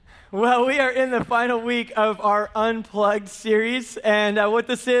Well, we are in the final week of our Unplugged series, and what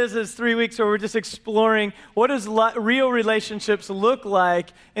this is 3 weeks where we're just exploring what does real relationships look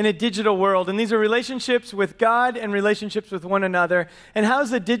like in a digital world, and these are relationships with God and relationships with one another, and how has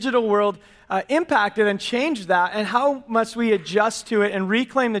the digital world impacted and changed that, and how must we adjust to it and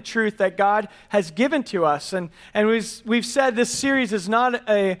reclaim the truth that God has given to us. And we've said this series is not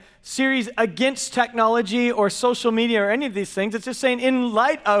a series against technology or social media or any of these things. It's just saying in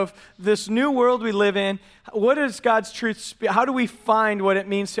light of this new world we live in, what is God's truth? How do we find what it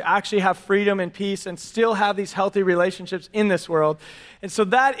means to actually have freedom and peace and still have these healthy relationships in this world? And so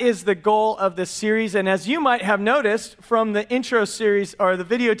that is the goal of this series. And as you might have noticed from the intro series or the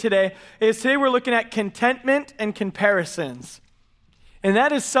video today we're looking at contentment and comparisons. And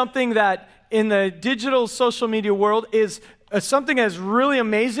that is something that in the digital social media world is something that is really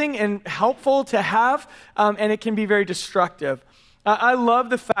amazing and helpful to have, and it can be very destructive. I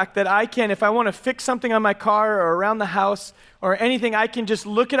love the fact that I can, if I want to fix something on my car or around the house or anything, I can just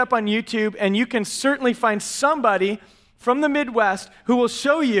look it up on YouTube, and you can certainly find somebody from the Midwest who will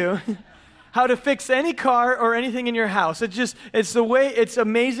show you how to fix any car or anything in your house. It's an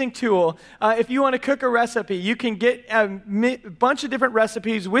amazing tool. If you want to cook a recipe, you can get a bunch of different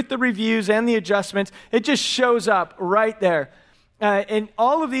recipes with the reviews and the adjustments. It just shows up right there. And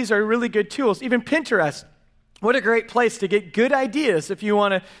all of these are really good tools. Even Pinterest. What a great place to get good ideas if you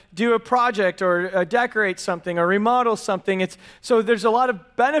want to do a project or decorate something or remodel something. So there's a lot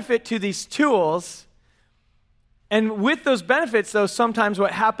of benefit to these tools. And with those benefits, though, sometimes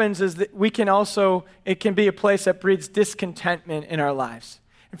what happens is that it can be a place that breeds discontentment in our lives.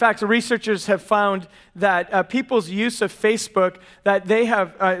 In fact, the researchers have found that people's use of Facebook, that they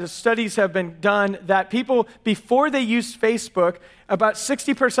have, studies have been done that people, before they use Facebook, about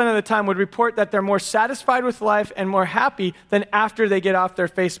 60% of the time would report that they're more satisfied with life and more happy than after they get off their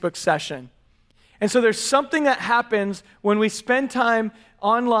Facebook session. And so there's something that happens when we spend time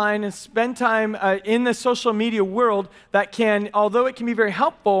online and spend time in the social media world that can, although it can be very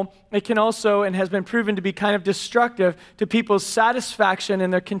helpful, it can also, and has been proven to be kind of destructive to people's satisfaction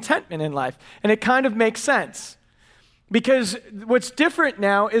and their contentment in life. And it kind of makes sense. Because what's different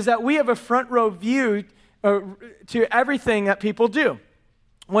now is that we have a front row view to everything that people do.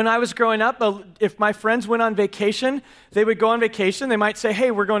 When I was growing up, if my friends went on vacation, they would go on vacation. They might say,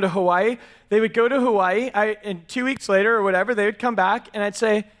 hey, we're going to Hawaii. They would go to Hawaii, and 2 weeks later or whatever, they would come back, and I'd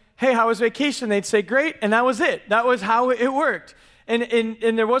say, hey, how was vacation? They'd say, great, and that was it. That was how it worked. And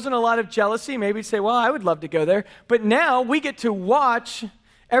there wasn't a lot of jealousy. Maybe say, well, I would love to go there. But now we get to watch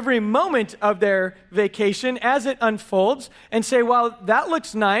every moment of their vacation as it unfolds and say, well, that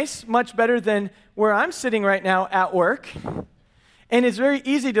looks nice, much better than where I'm sitting right now at work. And it's very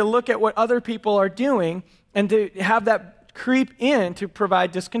easy to look at what other people are doing and to have that creep in to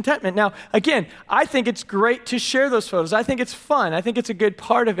provide discontentment. Now, again, I think it's great to share those photos. I think it's fun. I think it's a good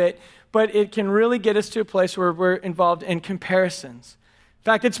part of it, but it can really get us to a place where we're involved in comparisons. In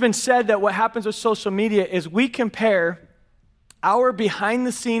fact, it's been said that what happens with social media is we compare our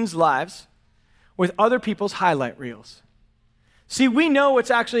behind-the-scenes lives with other people's highlight reels. See, we know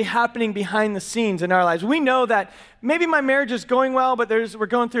what's actually happening behind the scenes in our lives. We know that maybe my marriage is going well, but we're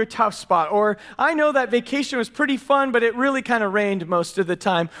going through a tough spot. Or I know that vacation was pretty fun, but it really kind of rained most of the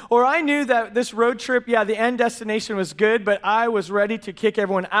time. Or I knew that this road trip, the end destination was good, but I was ready to kick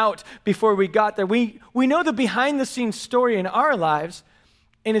everyone out before we got there. We know the behind-the-scenes story in our lives,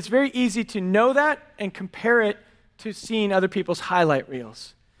 and it's very easy to know that and compare it to seeing other people's highlight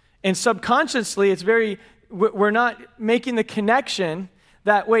reels. And subconsciously, we're not making the connection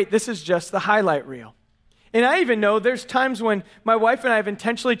that, wait, this is just the highlight reel. And I even know there's times when my wife and I have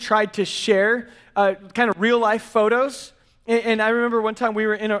intentionally tried to share kind of real-life photos. And I remember one time we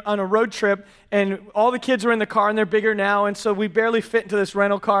were on a road trip, and all the kids were in the car, and they're bigger now, and so we barely fit into this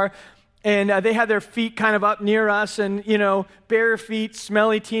rental car. And they had their feet kind of up near us and, bare feet,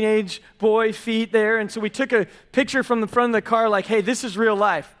 smelly teenage boy feet there. And so we took a picture from the front of the car like, hey, this is real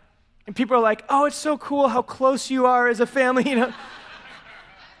life. And people are like, oh, it's so cool how close you are as a family,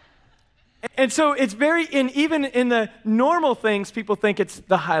 And so it's even in the normal things, people think it's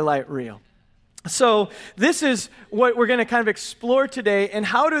the highlight reel. So this is what we're going to kind of explore today, and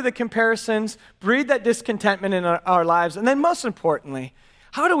how do the comparisons breed that discontentment in our lives? And then most importantly,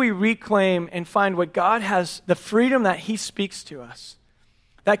 how do we reclaim and find what God has, the freedom that He speaks to us,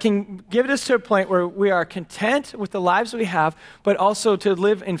 that can give us to a point where we are content with the lives we have, but also to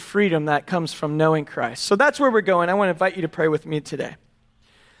live in freedom that comes from knowing Christ. So that's where we're going. I want to invite you to pray with me today.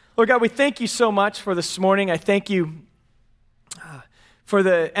 Lord God, we thank you so much for this morning. I thank you for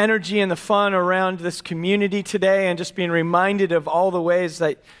the energy and the fun around this community today, and just being reminded of all the ways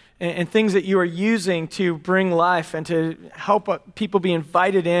that and things that you are using to bring life and to help people be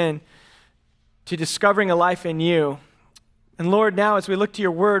invited in to discovering a life in you. And Lord, now as we look to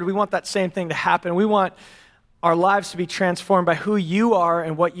your word, we want that same thing to happen. We want our lives to be transformed by who you are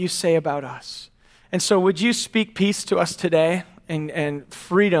and what you say about us. And so would you speak peace to us today and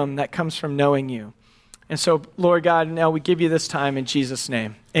freedom that comes from knowing you? And so, Lord God, now we give you this time in Jesus'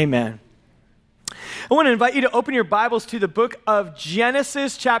 name. Amen. I want to invite you to open your Bibles to the book of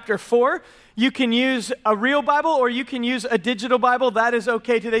Genesis chapter 4. You can use a real Bible or you can use a digital Bible. That is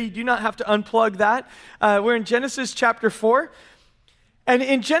okay today. You do not have to unplug that. We're in Genesis chapter 4. And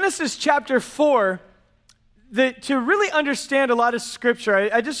in Genesis chapter 4, to really understand a lot of Scripture,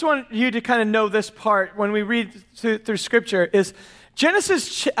 I just want you to kind of know this part when we read through Scripture, is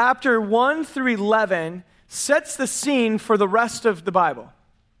Genesis chapter 1 through 11 sets the scene for the rest of the Bible.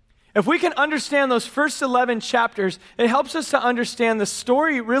 If we can understand those first 11 chapters, it helps us to understand the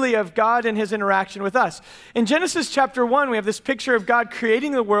story really of God and his interaction with us. In Genesis chapter 1, we have this picture of God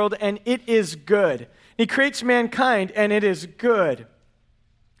creating the world, and it is good. He creates mankind, and it is good.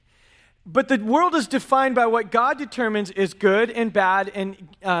 But the world is defined by what God determines is good and bad and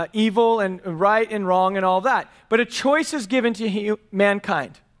evil and right and wrong and all that. But a choice is given to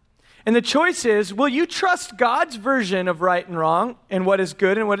mankind. And the choice is, will you trust God's version of right and wrong and what is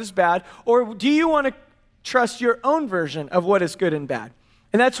good and what is bad? Or do you want to trust your own version of what is good and bad?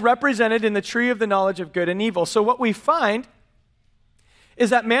 And that's represented in the tree of the knowledge of good and evil. So what we find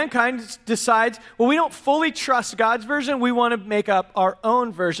is that mankind decides, well, we don't fully trust God's version. We want to make up our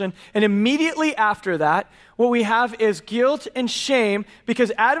own version. And immediately after that, what we have is guilt and shame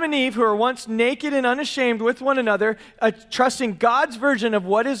because Adam and Eve, who are once naked and unashamed with one another, trusting God's version of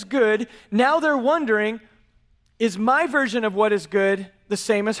what is good, now they're wondering, is my version of what is good the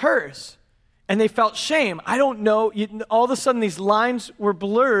same as hers? And they felt shame. I don't know. All of a sudden, these lines were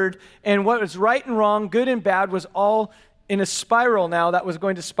blurred, and what was right and wrong, good and bad, was all in a spiral now that was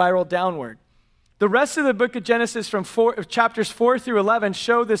going to spiral downward. The rest of the book of Genesis from chapters 4 through 11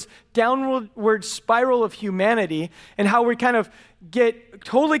 show this downward spiral of humanity and how we kind of get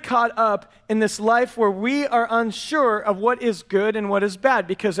totally caught up in this life where we are unsure of what is good and what is bad,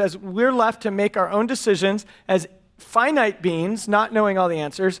 because as we're left to make our own decisions as finite beings, not knowing all the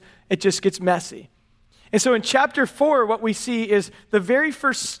answers, it just gets messy. And so in chapter 4, what we see is the very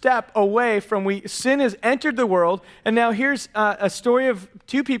first step away from sin has entered the world. And now here's a story of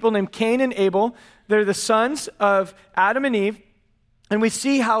two people named Cain and Abel. They're the sons of Adam and Eve. And we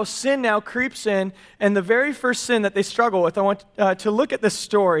see how sin now creeps in. And the very first sin that they struggle with, I want to look at this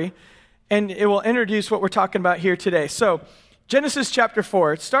story. And it will introduce what we're talking about here today. So Genesis chapter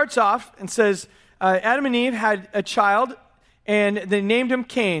 4, it starts off and says, Adam and Eve had a child, and they named him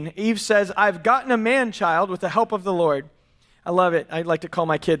Cain. Eve says, I've gotten a man-child with the help of the Lord. I love it. I like to call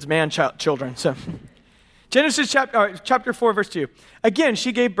my kids man-children. So, Genesis chapter 4, verse 2. Again,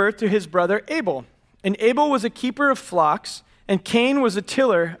 she gave birth to his brother Abel. And Abel was a keeper of flocks, and Cain was a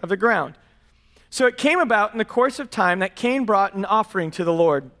tiller of the ground. So it came about in the course of time that Cain brought an offering to the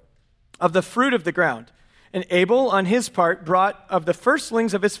Lord of the fruit of the ground. And Abel, on his part, brought of the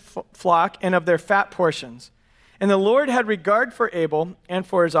firstlings of his flock and of their fat portions. And the Lord had regard for Abel and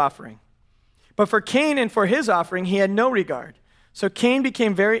for his offering. But for Cain and for his offering, he had no regard. So Cain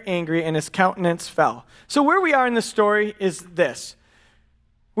became very angry and his countenance fell. So where we are in the story is this.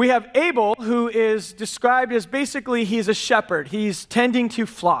 We have Abel, who is described as basically he's a shepherd. He's tending to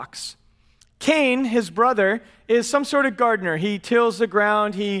flocks. Cain, his brother, is some sort of gardener. He tills the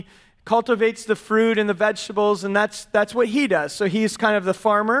ground. He cultivates the fruit and the vegetables, and that's what he does. So he's kind of the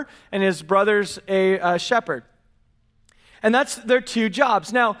farmer, and his brother's a shepherd. And that's their two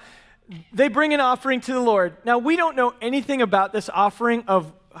jobs. Now, they bring an offering to the Lord. Now, we don't know anything about this offering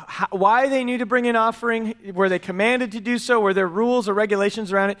of why they need to bring an offering. Were they commanded to do so? Were there rules or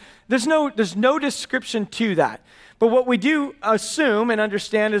regulations around it? There's no description to that. But what we do assume and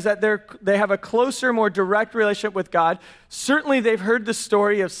understand is that they have a closer, more direct relationship with God. Certainly, they've heard the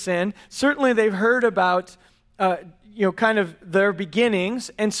story of sin. Certainly, they've heard about kind of their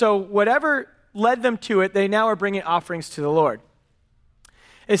beginnings. And so whatever led them to it, they now are bringing offerings to the Lord.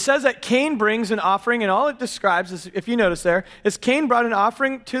 It says that Cain brings an offering, and all it describes is, if you notice there, is Cain brought an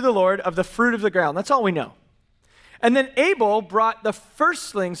offering to the Lord of the fruit of the ground. That's all we know. And then Abel brought the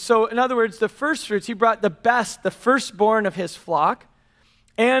firstlings. So in other words, the first fruits, he brought the best, the firstborn of his flock,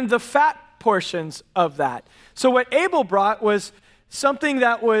 and the fat portions of that. So what Abel brought was something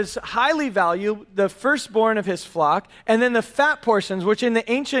that was highly valued, the firstborn of his flock, and then the fat portions, which in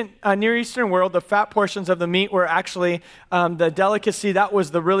the ancient Near Eastern world, the fat portions of the meat were actually the delicacy. That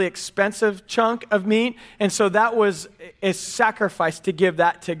was the really expensive chunk of meat, and so that was a sacrifice to give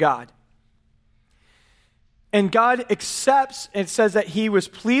that to God. And God accepts, it says that he was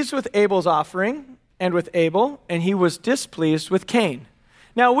pleased with Abel's offering and with Abel, and he was displeased with Cain.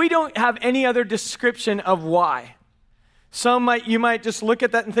 Now, we don't have any other description of why. You might just look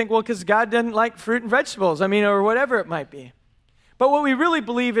at that and think, well, because God didn't like fruit and vegetables, or whatever it might be. But what we really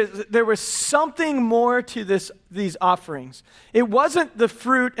believe is there was something more to these offerings. It wasn't the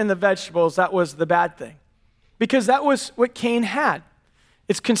fruit and the vegetables that was the bad thing, because that was what Cain had.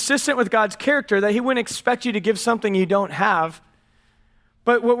 It's consistent with God's character that he wouldn't expect you to give something you don't have.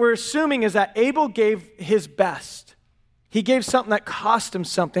 But what we're assuming is that Abel gave his best. He gave something that cost him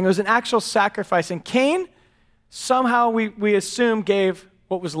something. It was an actual sacrifice. And Cain, somehow we assume, gave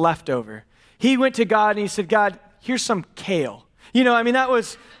what was left over. He went to God and he said, God, here's some kale. That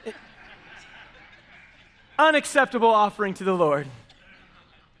was unacceptable offering to the Lord.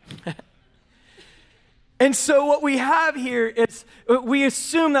 And so what we have here is we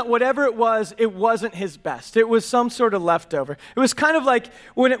assume that whatever it wasn't his best. It was some sort of leftover. It was kind of like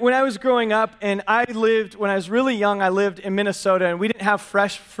when I was growing up and when I was really young, I lived in Minnesota and we didn't have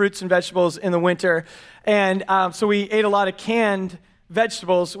fresh fruits and vegetables in the winter. And so we ate a lot of canned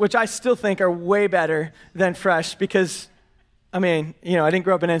vegetables, which I still think are way better than fresh because, I didn't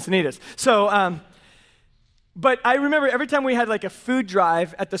grow up in Encinitas. So, but I remember every time we had like a food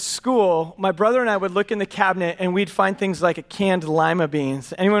drive at the school, my brother and I would look in the cabinet and we'd find things like a canned lima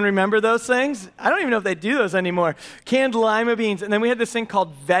beans. Anyone remember those things? I don't even know if they do those anymore. Canned lima beans. And then we had this thing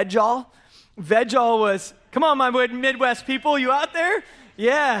called Veg-All. Veg-All was, come on, my Midwest people, you out there?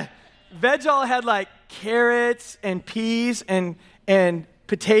 Yeah. Veg-All had like carrots and peas and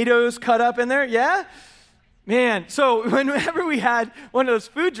potatoes cut up in there. Yeah? Man, so whenever we had one of those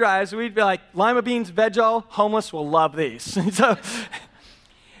food drives, we'd be like, lima beans, Veg-All, homeless will love these.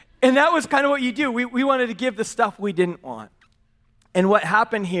 And that was kind of what you do. We wanted to give the stuff we didn't want. And what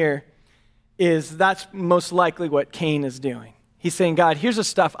happened here is that's most likely what Cain is doing. He's saying, God, here's the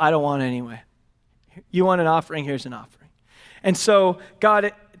stuff I don't want anyway. You want an offering, here's an offering. And so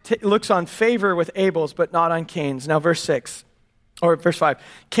God looks on favor with Abel's, but not on Cain's. Now verse 5.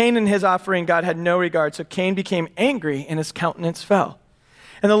 Cain and his offering God had no regard, so Cain became angry and his countenance fell.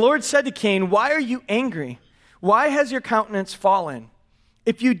 And the Lord said to Cain, why are you angry? Why has your countenance fallen?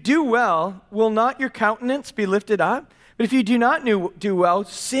 If you do well, will not your countenance be lifted up? But if you do not do well,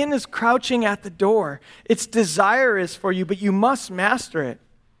 sin is crouching at the door. Its desire is for you, but you must master it.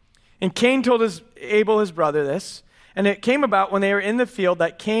 And Cain told Abel, his brother, this. And it came about when they were in the field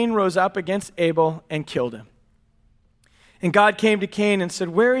that Cain rose up against Abel and killed him. And God came to Cain and said,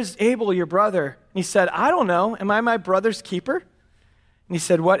 where is Abel, your brother? And he said, I don't know. Am I my brother's keeper? And he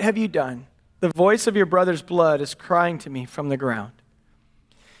said, what have you done? The voice of your brother's blood is crying to me from the ground.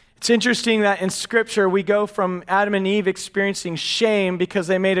 It's interesting that in Scripture, we go from Adam and Eve experiencing shame because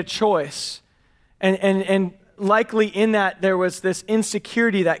they made a choice. And likely in that, there was this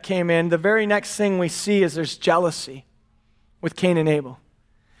insecurity that came in. The very next thing we see is there's jealousy with Cain and Abel.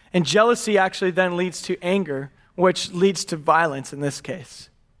 And jealousy actually then leads to anger, which leads to violence in this case.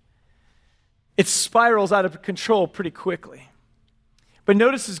 It spirals out of control pretty quickly. But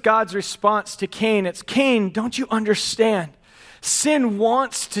notice God's response to Cain. It's, Cain, don't you understand? Sin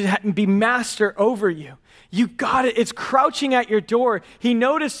wants to be master over you. You got it. It's crouching at your door. He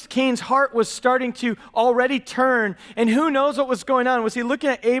noticed Cain's heart was starting to already turn. And who knows what was going on? Was he looking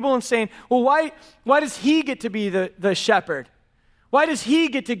at Abel and saying, well, why does he get to be the shepherd? Why does he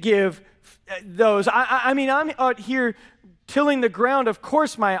get to give those? I'm out here tilling the ground. Of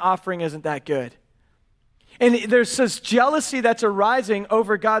course my offering isn't that good. And there's this jealousy that's arising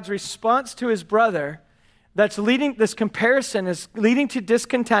over God's response to his brother this comparison is leading to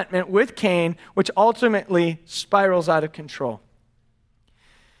discontentment with Cain, which ultimately spirals out of control.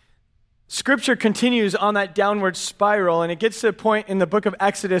 Scripture continues on that downward spiral, and it gets to a point in the book of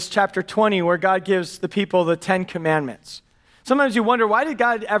Exodus chapter 20 where God gives the people the 10 commandments. Sometimes you wonder, why did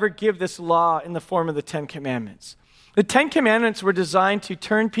God ever give this law in the form of the 10 commandments? The 10 commandments were designed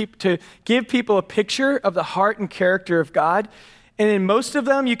to give people a picture of the heart and character of God. And in most of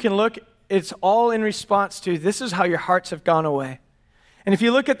them, you can look, it's all in response to, this is how your hearts have gone away. And if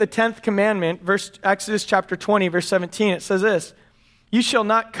you look at the 10th commandment, Exodus chapter 20, verse 17, it says this, you shall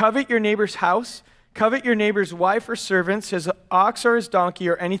not covet your neighbor's house, covet your neighbor's wife or servants, his ox or his donkey,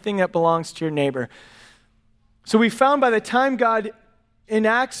 or anything that belongs to your neighbor. So we found by the time God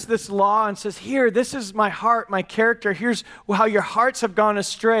enacts this law and says, here, this is my heart, my character. Here's how your hearts have gone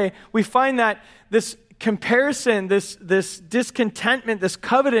astray. We find that this comparison, this discontentment, this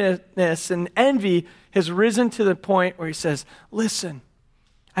covetousness and envy has risen to the point where he says, listen,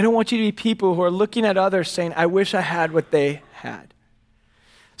 I don't want you to be people who are looking at others saying, I wish I had what they had.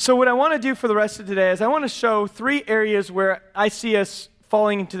 So what I want to do for the rest of today is I want to show 3 areas where I see us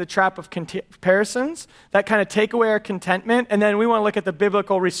falling into the trap of comparisons that kind of take away our contentment. And then we want to look at the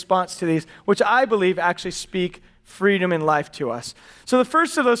biblical response to these, which I believe actually speak freedom in life to us. So the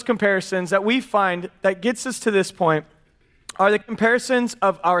first of those comparisons that we find that gets us to this point are the comparisons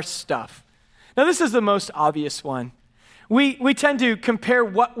of our stuff. Now, this is the most obvious one. We tend to compare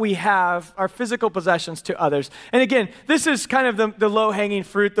what we have, our physical possessions, to others. And again, this is kind of the low-hanging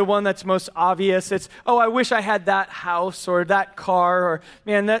fruit, the one that's most obvious. It's, oh, I wish I had that house or that car, or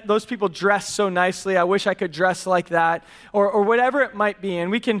man, those people dress so nicely. I wish I could dress like that, or whatever it might be.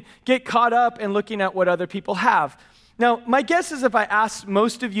 And we can get caught up in looking at what other people have. Now, my guess is if I asked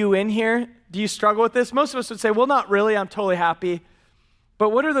most of you in here, do you struggle with this? Most of us would say, well, not really. I'm totally happy. But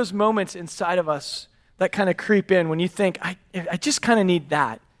what are those moments inside of us that kind of creep in when you think, I just kind of need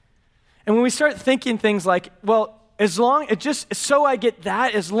that? And when we start thinking things like, well, as long I get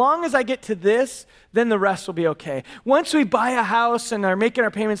that, as long as I get to this, then the rest will be okay. Once we buy a house and are making our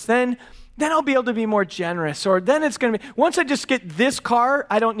payments, then I'll be able to be more generous. Or then it's going to be, once I just get this car,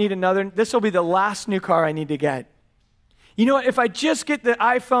 I don't need another. This will be the last new car I need to get. You know what? If I just get the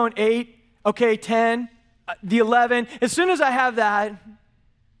iPhone 8, okay, 10, the 11, as soon as I have that,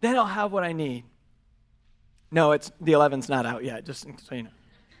 then I'll have what I need. No, the 11's not out yet, just so you know.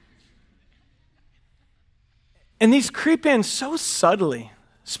 And these creep in so subtly,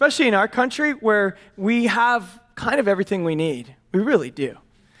 especially in our country where we have kind of everything we need. We really do.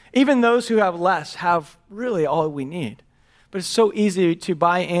 Even those who have less have really all we need. But it's so easy to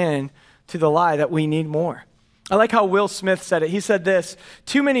buy in to the lie that we need more. I like how Will Smith said it. He said this,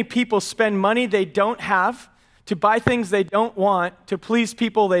 too many people spend money they don't have to buy things they don't want to please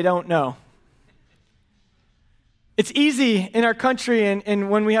people they don't know. It's easy in our country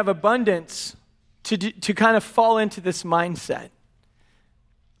and when we have abundance to kind of fall into this mindset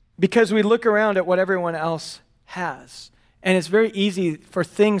because we look around at what everyone else has. And it's very easy for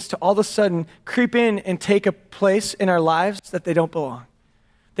things to all of a sudden creep in and take a place in our lives that they don't belong.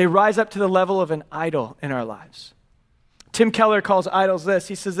 They rise up to the level of an idol in our lives. Tim Keller calls idols this.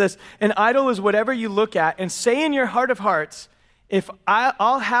 He says this, an idol is whatever you look at and say in your heart of hearts, if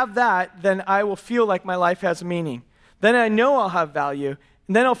I'll have that, then I will feel like my life has meaning. Then I know I'll have value,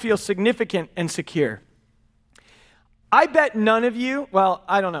 and then I'll feel significant and secure. I bet none of you, well,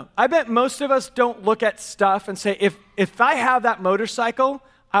 I don't know. I bet most of us don't look at stuff and say, if I have that motorcycle,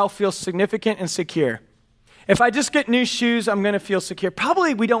 I'll feel significant and secure. If I just get new shoes, I'm going to feel secure.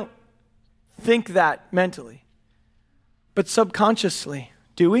 Probably we don't think that mentally. But subconsciously,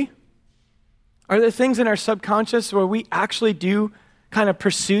 do we? Are there things in our subconscious where we actually do kind of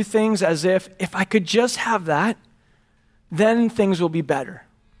pursue things as if I could just have that, then things will be better.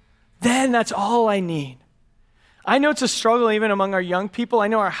 Then that's all I need. I know it's a struggle even among our young people. I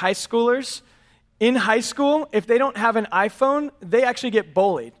know our high schoolers. In high school, if they don't have an iPhone, they actually get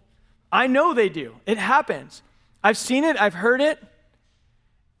bullied. I know they do. It happens. I've seen it. I've heard it.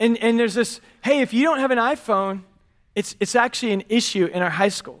 And there's this, hey, if you don't have an iPhone, it's actually an issue in our high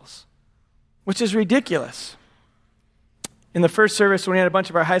schools, which is ridiculous. In the first service, when we had a bunch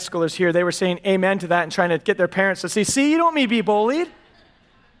of our high schoolers here, they were saying amen to that and trying to get their parents to say, see, you don't need to be bullied.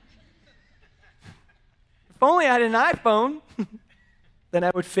 If only I had an iPhone, then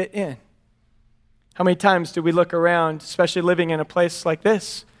I would fit in. How many times do we look around, especially living in a place like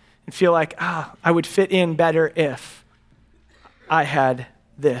this, and feel like, I would fit in better if I had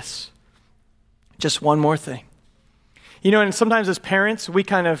this. Just one more thing. You know, and sometimes as parents, we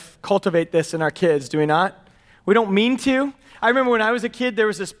kind of cultivate this in our kids, do we not? We don't mean to. I remember when I was a kid, there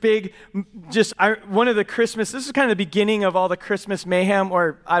was this big, one of the Christmas, this is kind of the beginning of all the Christmas mayhem,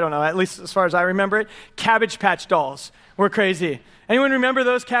 or I don't know, at least as far as I remember it, Cabbage Patch dolls were crazy. Anyone remember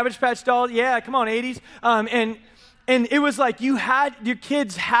those Cabbage Patch dolls? Yeah, come on, 80s. And it was like your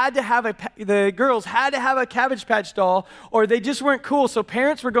kids had to have the girls had to have a Cabbage Patch doll or they just weren't cool. So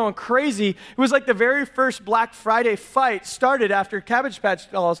parents were going crazy. It was like the very first Black Friday fight started after Cabbage Patch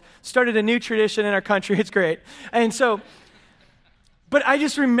dolls started a new tradition in our country. It's great. And so, but I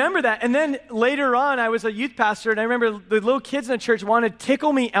just remember that. And then later on, I was a youth pastor and I remember the little kids in the church wanted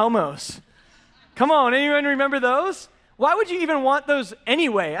Tickle Me Elmos. Come on, anyone remember those? Why would you even want those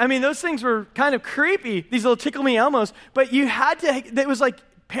anyway? I mean, those things were kind of creepy, these little Tickle Me Elmos, but you had to, it was like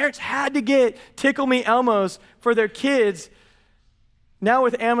parents had to get Tickle Me Elmos for their kids Now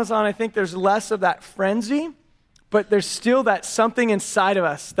with Amazon, I think there's less of that frenzy, but there's still that something inside of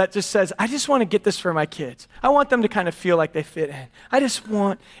us that just says, I just want to get this for my kids. I want them to kind of feel like they fit in.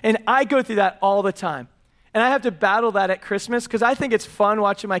 And I go through that all the time. And I have to battle that at Christmas because I think it's fun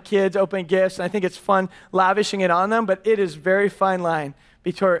watching my kids open gifts, and I think it's fun lavishing it on them, but it is very fine line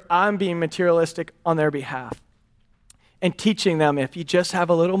between I'm being materialistic on their behalf and teaching them if you just have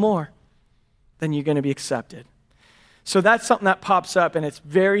a little more, then you're going to be accepted. So that's something that pops up, and it's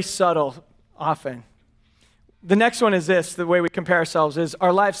very subtle often. The next one is this, the way we compare ourselves is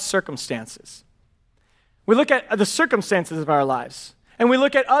our life's circumstances. We look at the circumstances of our lives, and we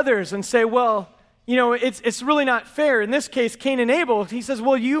look at others and say, well, you know, it's really not fair. In this case, Cain and Abel, he says,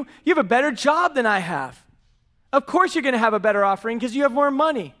 well, you have a better job than I have. Of course you're going to have a better offering because you have more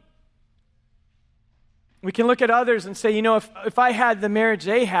money. We can look at others and say, you know, if I had the marriage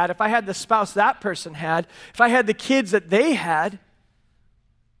they had, if I had the spouse that person had, if I had the kids that they had,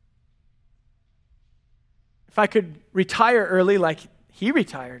 if I could retire early like he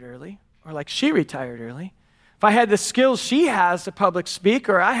retired early or like she retired early, if I had the skills she has to public speak,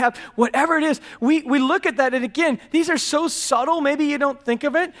 or I have, whatever it is, we look at that, and again, these are so subtle, maybe you don't think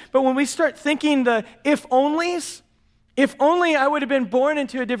of it, but when we start thinking the if-onlys, if only I would have been born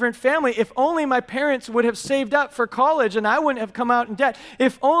into a different family, if only my parents would have saved up for college and I wouldn't have come out in debt,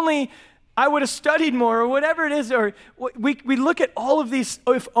 if only I would have studied more, or whatever it is, or we look at all of these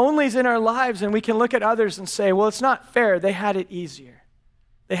if-onlys in our lives, and we can look at others and say, well, it's not fair, they had it easier,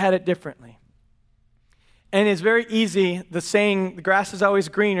 they had it differently. And it's very easy, the saying, the grass is always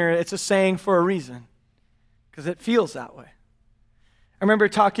greener, it's a saying for a reason, because it feels that way. I remember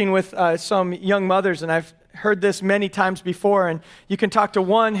talking with some young mothers, and I've heard this many times before, and you can talk to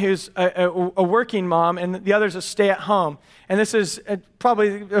one who's a working mom, and the other's a stay-at-home. And this is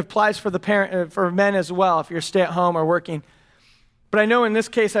probably applies for the parent, for men as well, if you're stay-at-home or working. But I know in this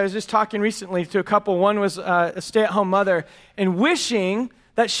case, I was just talking recently to a couple. One was a stay-at-home mother, and wishing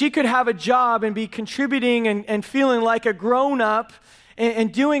that she could have a job and be contributing and feeling like a grown-up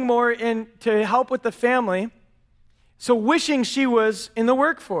and doing more to help with the family. So wishing she was in the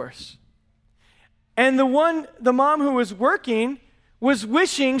workforce. And the mom who was working was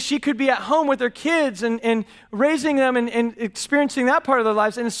wishing she could be at home with her kids and raising them and experiencing that part of their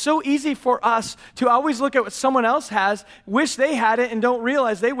lives. And it's so easy for us to always look at what someone else has, wish they had it, and don't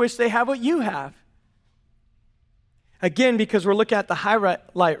realize they wish they have what you have. Again, because we're looking at the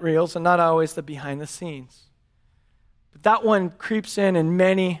highlight reels and not always the behind the scenes. But that one creeps in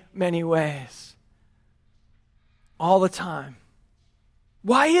many, many ways. All the time.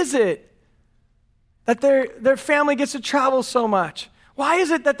 Why is it that their family gets to travel so much? Why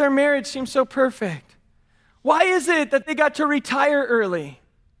is it that their marriage seems so perfect? Why is it that they got to retire early?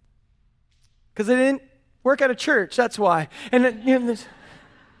 Because they didn't work at a church, that's why.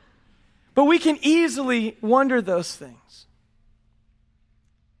 But we can easily wonder those things.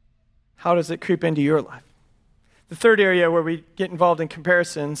 How does it creep into your life? The third area where we get involved in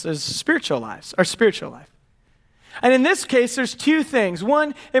comparisons is our spiritual life. And in this case, there's two things.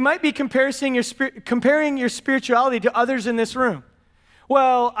 One, it might be comparing your spirituality to others in this room.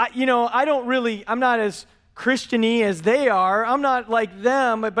 Well, I'm not as Christian-y as they are. I'm not like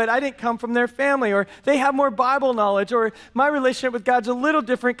them, but I didn't come from their family, or they have more Bible knowledge, or my relationship with God's a little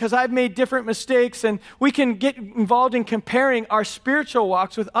different because I've made different mistakes, and we can get involved in comparing our spiritual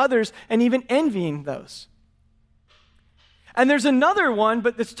walks with others and even envying those. And there's another one,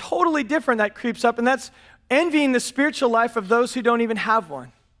 but it's totally different that creeps up, and that's envying the spiritual life of those who don't even have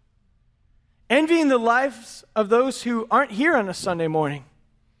one. Envying the lives of those who aren't here on a Sunday morning.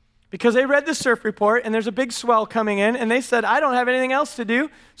 Because they read the surf report and there's a big swell coming in and they said, I don't have anything else to do,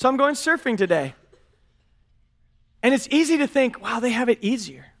 so I'm going surfing today. And it's easy to think, wow, they have it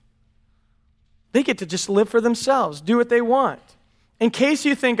easier. They get to just live for themselves, do what they want. In case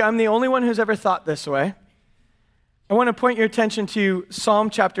you think I'm the only one who's ever thought this way, I want to point your attention to Psalm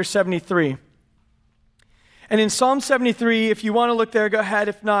chapter 73. And in Psalm 73, if you want to look there, go ahead.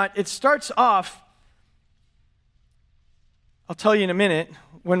 If not, it starts off, I'll tell you in a minute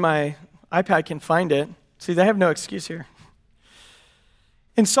when my iPad can find it. See, they have no excuse here.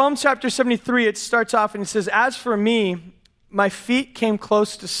 In Psalm chapter 73, it starts off and it says, as for me, my feet came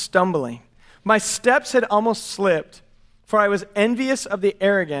close to stumbling. My steps had almost slipped, for I was envious of the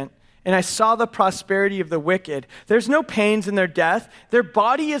arrogant, and I saw the prosperity of the wicked. There's no pains in their death. Their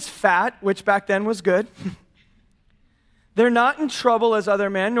body is fat, which back then was good. They're not in trouble as other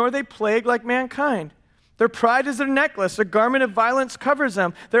men, nor are they plagued like mankind. Their pride is their necklace. A garment of violence covers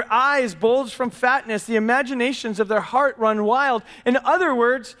them. Their eyes bulge from fatness. The imaginations of their heart run wild. In other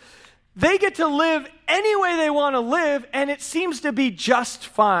words, they get to live any way they want to live, and it seems to be just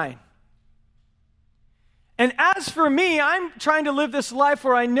fine. And as for me, I'm trying to live this life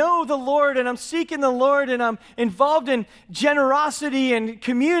where I know the Lord and I'm seeking the Lord and I'm involved in generosity and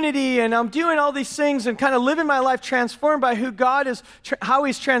community and I'm doing all these things and kind of living my life transformed by who God is, how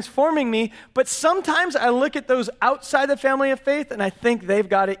he's transforming me. But sometimes I look at those outside the family of faith and I think they've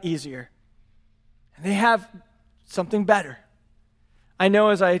got it easier. And they have something better. I know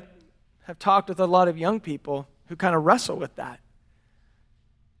as I have talked with a lot of young people who kind of wrestle with that.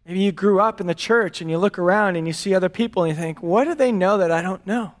 Maybe you grew up in the church and you look around and you see other people and you think, what do they know that I don't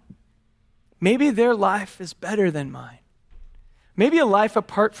know? Maybe their life is better than mine. Maybe a life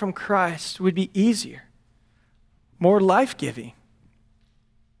apart from Christ would be easier, more life-giving.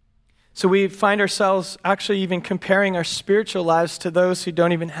 So we find ourselves actually even comparing our spiritual lives to those who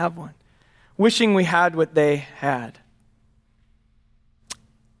don't even have one, wishing we had what they had.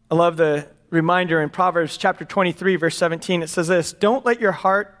 I love the reminder in Proverbs chapter 23, verse 17. It says this, don't let your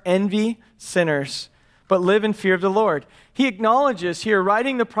heart envy sinners, but live in fear of the Lord. He acknowledges here,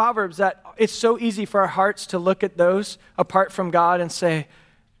 writing the Proverbs, that it's so easy for our hearts to look at those apart from God and say,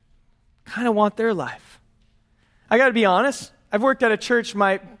 kind of want their life. I got to be honest. I've worked at a church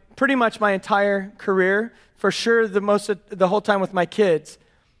pretty much my entire career, for sure the whole time with my kids.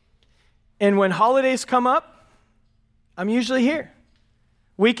 And when holidays come up, I'm usually here.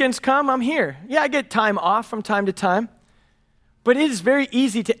 Weekends come, I'm here. Yeah, I get time off from time to time. But it is very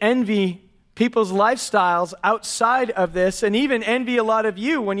easy to envy people's lifestyles outside of this, and even envy a lot of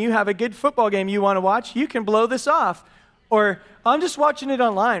you when you have a good football game you want to watch. You can blow this off. Or, I'm just watching it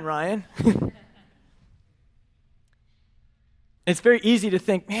online, Ryan. It's very easy to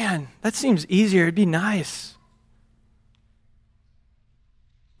think, man, that seems easier. It'd be nice.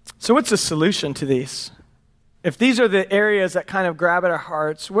 So what's the solution to these? If these are the areas that kind of grab at our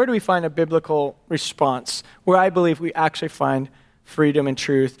hearts, where do we find a biblical response where I believe we actually find freedom and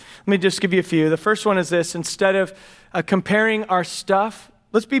truth? Let me just give you a few. The first one is this. Instead of comparing our stuff,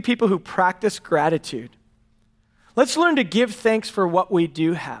 let's be people who practice gratitude. Let's learn to give thanks for what we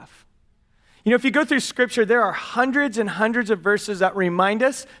do have. You know, if you go through Scripture, there are hundreds and hundreds of verses that remind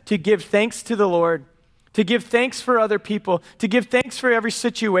us to give thanks to the Lord, to give thanks for other people, to give thanks for every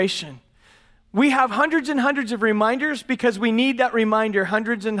situation. We have hundreds and hundreds of reminders because we need that reminder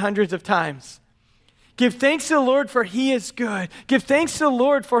hundreds and hundreds of times. Give thanks to the Lord for he is good. Give thanks to the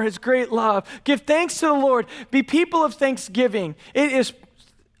Lord for his great love. Give thanks to the Lord. Be people of thanksgiving. It is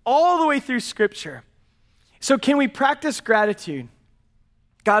all the way through Scripture. So can we practice gratitude?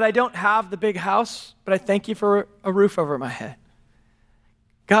 God, I don't have the big house, but I thank you for a roof over my head.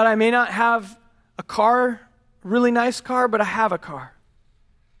 God, I may not have a car, a really nice car, but I have a car.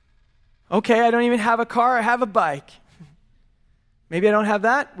 Okay, I don't even have a car, I have a bike. Maybe I don't have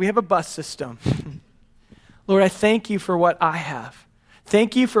that, we have a bus system. Lord, I thank you for what I have.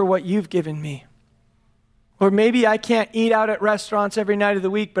 Thank you for what you've given me. Lord, maybe I can't eat out at restaurants every night of the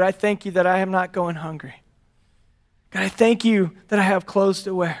week, but I thank you that I am not going hungry. God, I thank you that I have clothes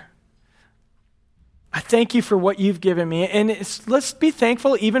to wear. I thank you for what you've given me. And let's be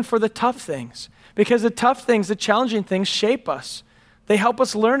thankful even for the tough things, because the tough things, the challenging things shape us. They help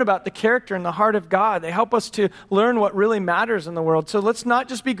us learn about the character and the heart of God. They help us to learn what really matters in the world. So let's not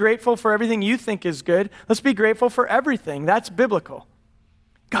just be grateful for everything you think is good. Let's be grateful for everything. That's biblical.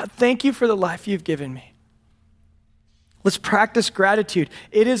 God, thank you for the life you've given me. Let's practice gratitude.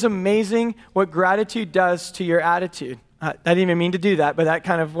 It is amazing what gratitude does to your attitude. I didn't even mean to do that, but that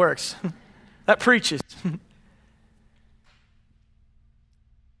kind of works. That preaches.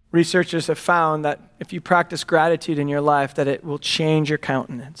 Researchers have found that if you practice gratitude in your life, that it will change your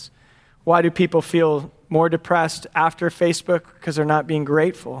countenance. Why do people feel more depressed after Facebook? Because they're not being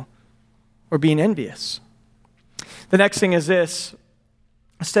grateful or being envious. The next thing is this.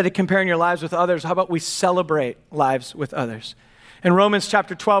 Instead of comparing your lives with others, how about we celebrate lives with others? In Romans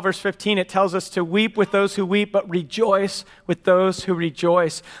chapter 12, verse 15, it tells us to weep with those who weep, but rejoice with those who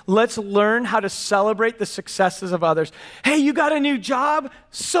rejoice. Let's learn how to celebrate the successes of others. Hey, you got a new job?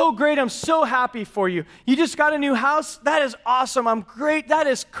 So great. I'm so happy for you. You just got a new house? That is awesome. I'm great. That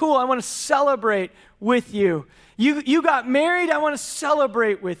is cool. I want to celebrate with you. You got married? I want to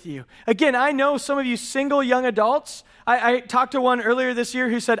celebrate with you. Again, I know some of you single young adults. I talked to one earlier this year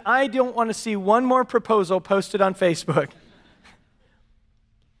who said, I don't want to see one more proposal posted on Facebook.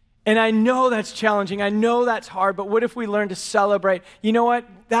 And I know that's challenging. I know that's hard, but what if we learn to celebrate? You know what?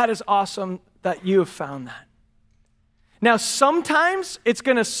 That is awesome that you have found that. Now, sometimes it's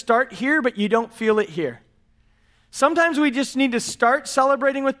going to start here, but you don't feel it here. Sometimes we just need to start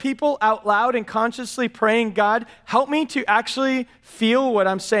celebrating with people out loud and consciously praying, God, help me to actually feel what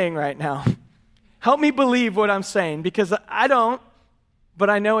I'm saying right now. Help me believe what I'm saying, because I don't, but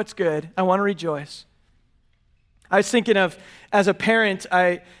I know it's good. I want to rejoice. I was thinking of, as a parent,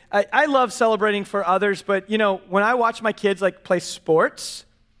 I love celebrating for others, but when I watch my kids play sports,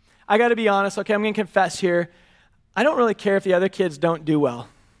 I got to be honest. Okay, I'm going to confess here. I don't really care if the other kids don't do well,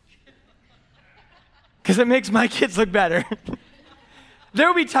 because it makes my kids look better. There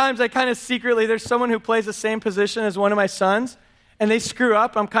will be times I kind of secretly, there's someone who plays the same position as one of my sons, and they screw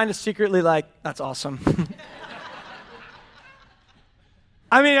up. I'm kind of secretly like, that's awesome.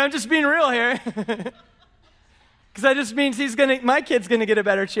 I mean, I'm just being real here. Because that just means my kid's going to get a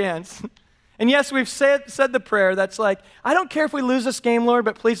better chance. And yes, we've said the prayer that's like, I don't care if we lose this game, Lord,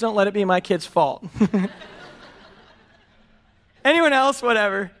 but please don't let it be my kid's fault. Anyone else,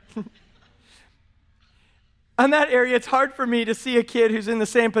 whatever. On that area, it's hard for me to see a kid who's in the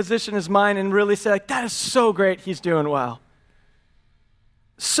same position as mine and really say, that is so great, he's doing well.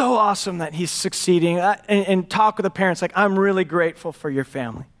 So awesome that he's succeeding. And talk with the parents I'm really grateful for your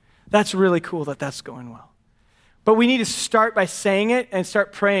family. That's really cool that that's going well. But we need to start by saying it and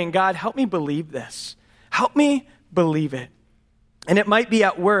start praying, God, help me believe this. Help me believe it. And it might be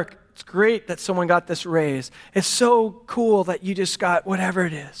at work. It's great that someone got this raise. It's so cool that you just got whatever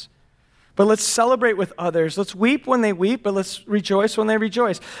it is. But let's celebrate with others. Let's weep when they weep, but let's rejoice when they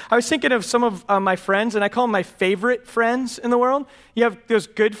rejoice. I was thinking of some of my friends, and I call them my favorite friends in the world. You have those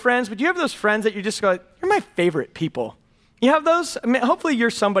good friends, but you have those friends that you just go, you're my favorite people. You have those? I mean, hopefully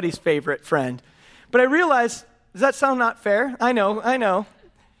you're somebody's favorite friend. But I realized, does that sound not fair? I know.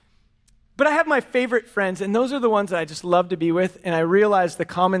 But I have my favorite friends, and those are the ones that I just love to be with, and I realized the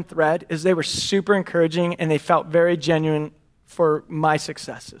common thread is they were super encouraging, and they felt very genuine for my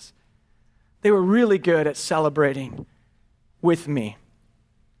successes. They were really good at celebrating with me.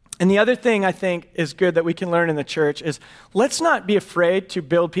 And the other thing I think is good that we can learn in the church is let's not be afraid to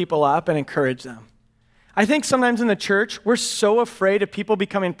build people up and encourage them. I think sometimes in the church, we're so afraid of people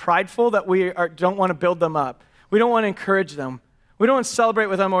becoming prideful that we don't want to build them up. We don't want to encourage them. We don't want to celebrate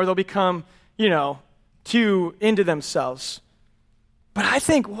with them, or they'll become, too into themselves. But I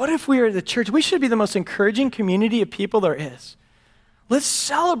think, what if we are the church? We should be the most encouraging community of people there is. Let's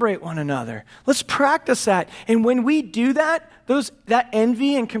celebrate one another. Let's practice that. And when we do that, that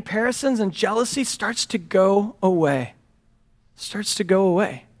envy and comparisons and jealousy starts to go away.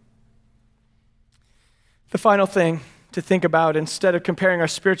 The final thing to think about, instead of comparing our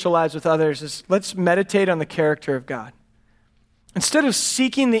spiritual lives with others, is let's meditate on the character of God. Instead of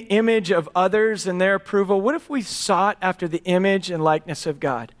seeking the image of others and their approval, what if we sought after the image and likeness of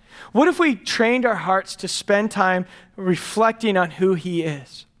God? What if we trained our hearts to spend time reflecting on who he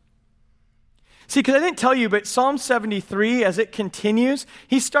is? See, because I didn't tell you, but Psalm 73, as it continues,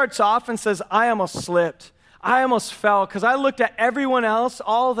 he starts off and says, I almost slipped. I almost fell because I looked at everyone else,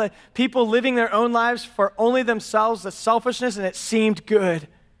 all the people living their own lives for only themselves, the selfishness, and it seemed good.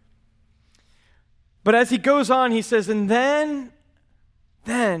 But as he goes on, he says, and then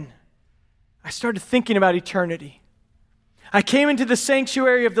I started thinking about eternity. I came into the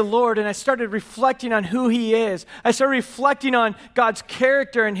sanctuary of the Lord and I started reflecting on who he is. I started reflecting on God's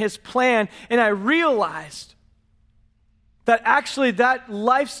character and his plan, and I realized that actually that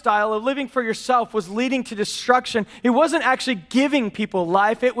lifestyle of living for yourself was leading to destruction. It wasn't actually giving people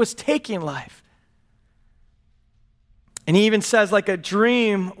life, it was taking life. And he even says, like a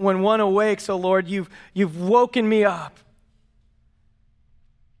dream when one awakes, oh Lord, you've woken me up.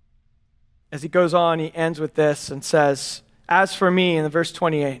 As he goes on, he ends with this and says, as for me, in the verse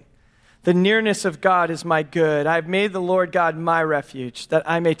 28, the nearness of God is my good. I have made the Lord God my refuge, that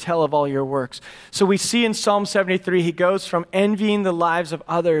I may tell of all your works. So we see in Psalm 73, he goes from envying the lives of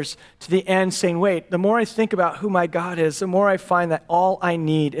others to the end saying, wait, the more I think about who my God is, the more I find that all I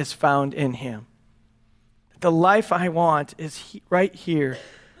need is found in him. The life I want is right here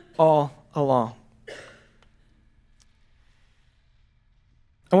all along.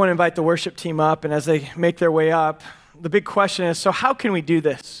 I want to invite the worship team up, and as they make their way up, the big question is, so how can we do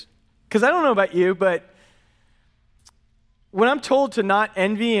this? Because I don't know about you, but when I'm told to not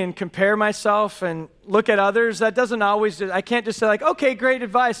envy and compare myself and look at others, that doesn't always, I can't just say okay, great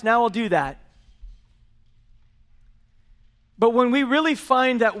advice, now I'll do that. But when we really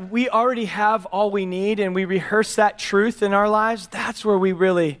find that we already have all we need and we rehearse that truth in our lives, that's where we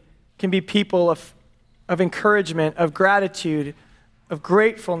really can be people of encouragement, of gratitude, of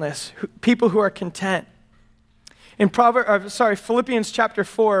gratefulness, people who are content. In Philippians chapter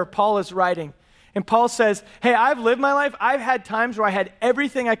 4, Paul is writing, and Paul says, hey, I've lived my life. I've had times where I had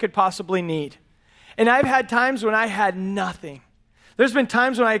everything I could possibly need, and I've had times when I had nothing. There's been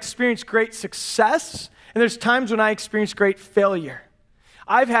times when I experienced great success, and there's times when I experienced great failure.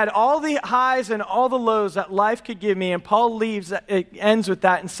 I've had all the highs and all the lows that life could give me. And Paul it ends with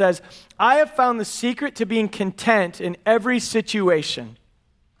that and says, I have found the secret to being content in every situation.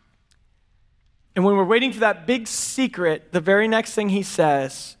 And when we're waiting for that big secret, the very next thing he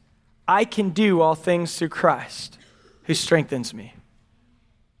says, I can do all things through Christ who strengthens me.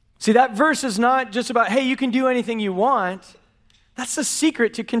 See, that verse is not just about, hey, you can do anything you want. That's the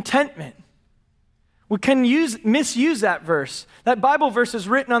secret to contentment. We can misuse that verse. That Bible verse is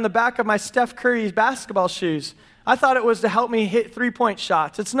written on the back of my Steph Curry's basketball shoes. I thought it was to help me hit three-point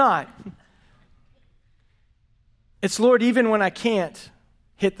shots. It's not. It's, Lord, even when I can't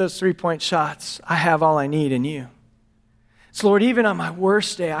hit those three-point shots, I have all I need in you. It's, Lord, even on my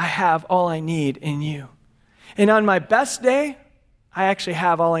worst day, I have all I need in you. And on my best day, I actually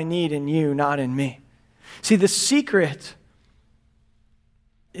have all I need in you, not in me. See, the secret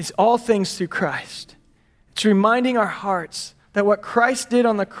is all things through Christ. It's reminding our hearts that what Christ did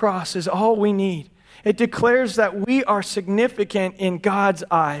on the cross is all we need. It declares that we are significant in God's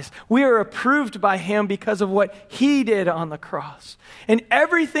eyes. We are approved by him because of what he did on the cross. And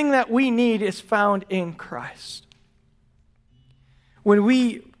everything that we need is found in Christ. When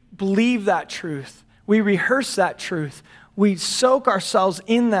we believe that truth, we rehearse that truth, we soak ourselves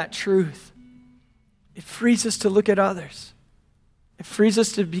in that truth, it frees us to look at others. It frees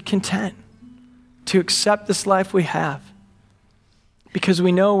us to be content, to accept this life we have, because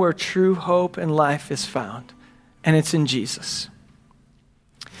we know where true hope and life is found, and it's in Jesus.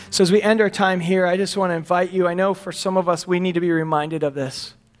 So as we end our time here, I just want to invite you. I know for some of us, we need to be reminded of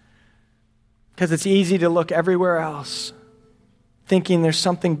this, because it's easy to look everywhere else, thinking there's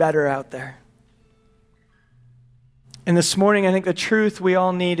something better out there. And this morning, I think the truth we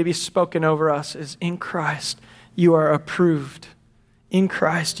all need to be spoken over us is in Christ, you are approved. In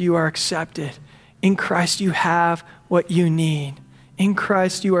Christ, you are accepted. In Christ, you have what you need. In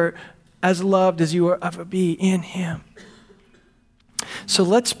Christ, you are as loved as you will ever be in him. So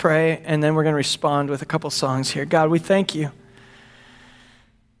let's pray, and then we're going to respond with a couple songs here. God, we thank you.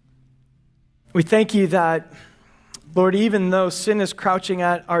 We thank you that, Lord, even though sin is crouching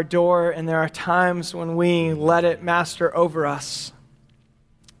at our door and there are times when we let it master over us,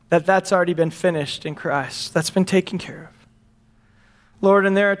 that's already been finished in Christ. That's been taken care of. Lord,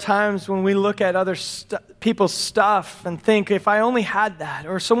 and there are times when we look at other people's stuff and think, if I only had that,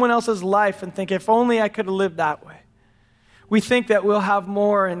 or someone else's life and think, if only I could have lived that way. We think that we'll have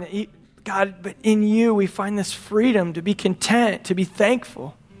more, and God, but in you we find this freedom to be content, to be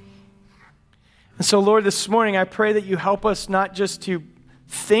thankful. And so, Lord, this morning I pray that you help us not just to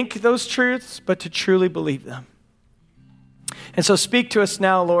think those truths, but to truly believe them. And so speak to us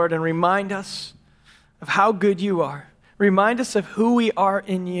now, Lord, and remind us of how good you are. Remind us of who we are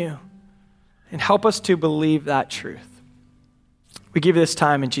in you, and help us to believe that truth. We give you this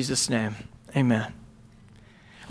time in Jesus' name. Amen.